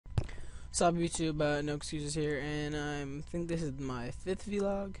What's up, YouTube? No Excuses here, and I think this is my 5th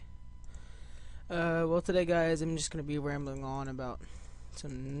vlog. Well, today, guys, I'm just gonna be rambling on about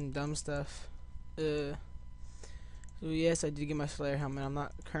some dumb stuff. So yes, I did get my Slayer helmet. I'm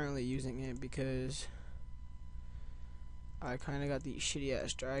not currently using it because I kind of got these shitty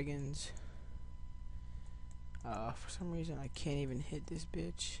ass dragons. For some reason, I can't even hit this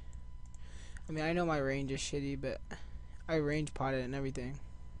bitch. I mean, I know my range is shitty, but I range potted and everything.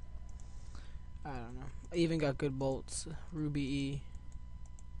 I don't know. I even got good bolts. Ruby E.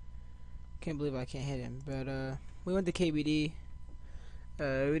 Can't believe I can't hit him. But we went to KBD. We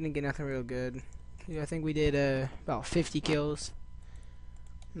didn't get nothing real good. I think we did about 50 kills.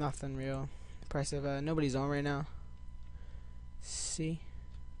 Nothing real impressive. Nobody's on right now. See?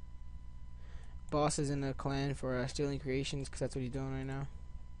 Boss is in the clan for stealing creations because that's what he's doing right now.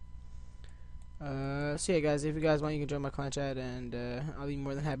 So yeah, guys, if you guys want, you can join my clan chat, and I'll be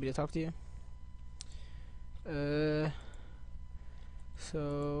more than happy to talk to you.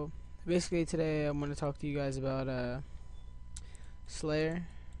 So basically today I'm going to talk to you guys about Slayer.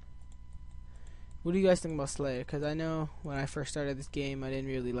 What do you guys think about Slayer? Because I know when I first started this game I didn't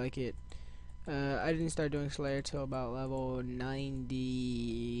really like it. I didn't start doing Slayer till about level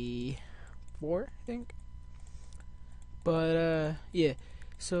 94, I think. But yeah,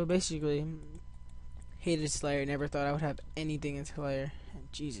 so basically hated Slayer, never thought I would have anything in Slayer.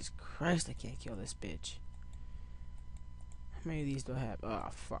 And Jesus Christ, I can't kill this bitch. How many of these do I have? Oh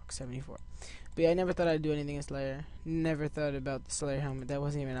fuck, 74. But yeah, I never thought I'd do anything in Slayer. Never thought about the Slayer helmet. That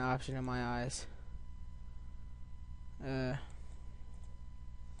wasn't even an option in my eyes.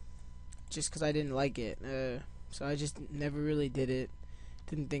 Just because I didn't like it. So I just never really did it.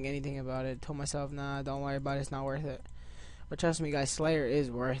 Didn't think anything about it. Told myself, nah, don't worry about it. It's not worth it. But trust me, guys, Slayer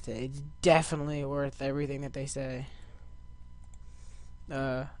is worth it. It's definitely worth everything that they say.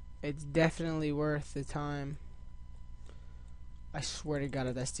 It's definitely worth the time. I swear to God,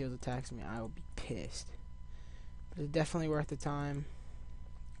 if that steals attacks me, I will be pissed. But it's definitely worth the time.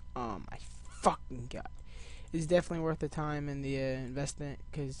 Oh my fucking God. It's definitely worth the time and the investment,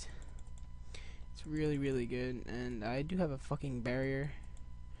 because it's really, really good. And I do have a fucking barrier.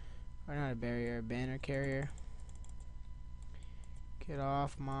 Or not a barrier, a banner carrier. Get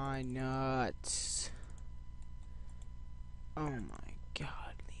off my nuts. Oh my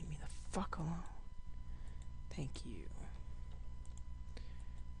God. Leave me the fuck alone. Thank you.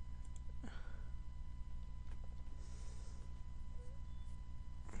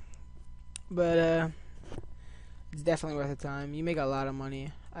 But it's definitely worth the time. You make a lot of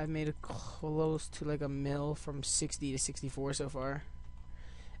money. I've made it close to like a mil from 60 to 64 so far,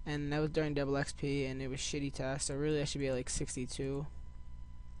 and that was during double XP, and it was shitty tasks. So really, I should be at like 62.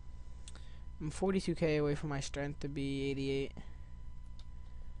 I'm 42k away from my strength to be 88.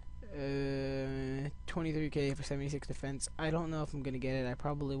 23k for 76 defense. I don't know if I'm gonna get it. I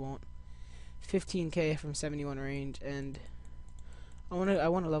probably won't. 15k from 71 range, and I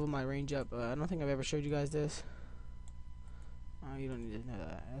want to level my range up. I don't think I've ever showed you guys this. Oh, you don't need to know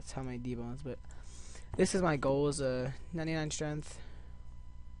that. That's how many D-bones. But this is my goals: 99 strength,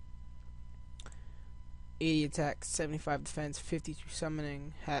 80 attack, 75 defense, 52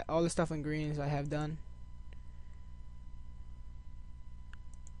 summoning. All the stuff in greens I have done.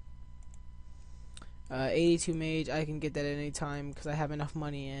 Uh, 82 mage. I can get that at any time because I have enough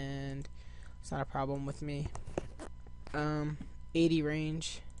money, and it's not a problem with me. 80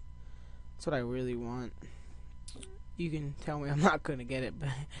 range. That's what I really want. You can tell me I'm not gonna get it,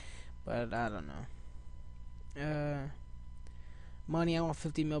 but I don't know. Money, I want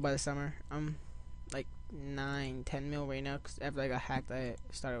 50 mil by the summer. I'm like 9-10 mil right now because after I got hacked, I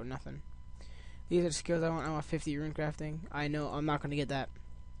started with nothing. These are the skills I want. I want 50 rune crafting. I know I'm not gonna get that.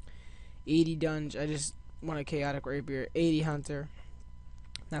 80 dunge. I just want a chaotic rapier. 80 hunter.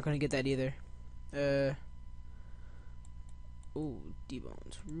 Not gonna get that either. Ooh,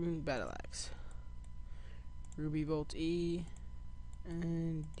 D-bones. Rune battle axe. Ruby bolt E.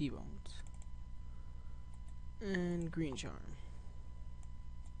 And D-bones. And green charm.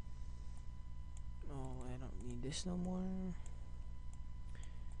 Oh, I don't need this no more.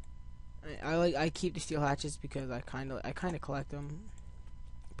 I keep the steel hatchets because I kind of collect them.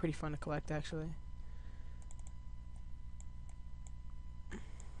 Pretty fun to collect, actually.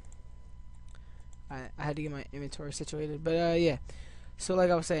 I had to get my inventory situated, but yeah. So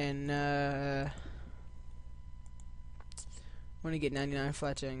like I was saying, want to get 99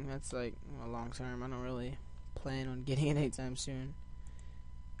 fletching. That's like long term. I don't really plan on getting it anytime soon.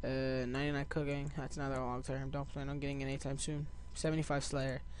 99 cooking. That's another long term. Don't plan on getting it anytime soon. 75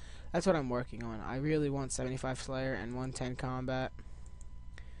 Slayer. That's what I'm working on. I really want 75 Slayer and 110 combat.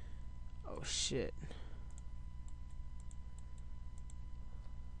 Oh shit.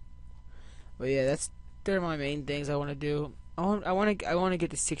 But yeah, they're my main things I want to do. I want to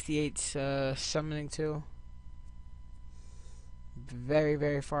get to 68 summoning too. Very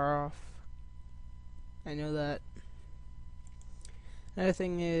very far off. I know that. Another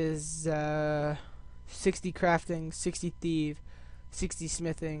thing is 60 crafting, 60 thieve, 60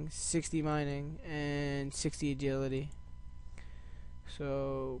 smithing, 60 mining, and 60 agility.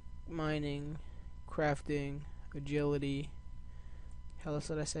 So mining, crafting, agility. Hell else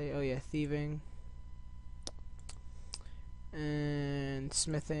did I say? Oh yeah, thieving and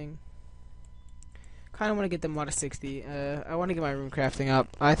smithing. Kind of want to get them out of 60. I want to get my rune crafting up.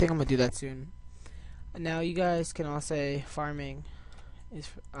 I think I'm gonna do that soon. Now you guys can all say farming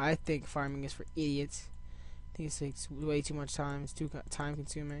I think farming is for idiots. I think it takes way too much time. It's too time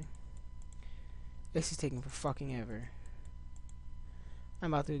consuming. This is taking for fucking ever.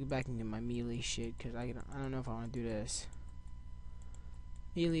 I'm about to go back and get my melee shit because I don't know if I want to do this.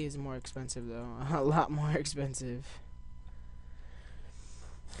 Melee is more expensive though. A lot more expensive.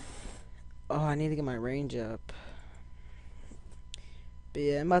 Oh, I need to get my range up. But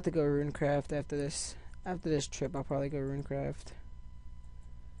yeah, I'm about to go runecraft after this. After this trip, I'll probably go runecraft.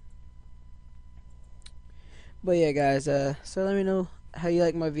 But yeah, guys. So let me know how you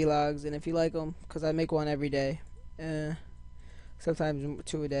like my vlogs and if you like them, cause I make one every day. Sometimes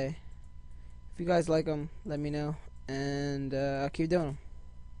 2 a day. If you guys like them, let me know, and I'll keep doing them.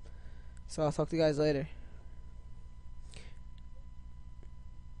 So I'll talk to you guys later.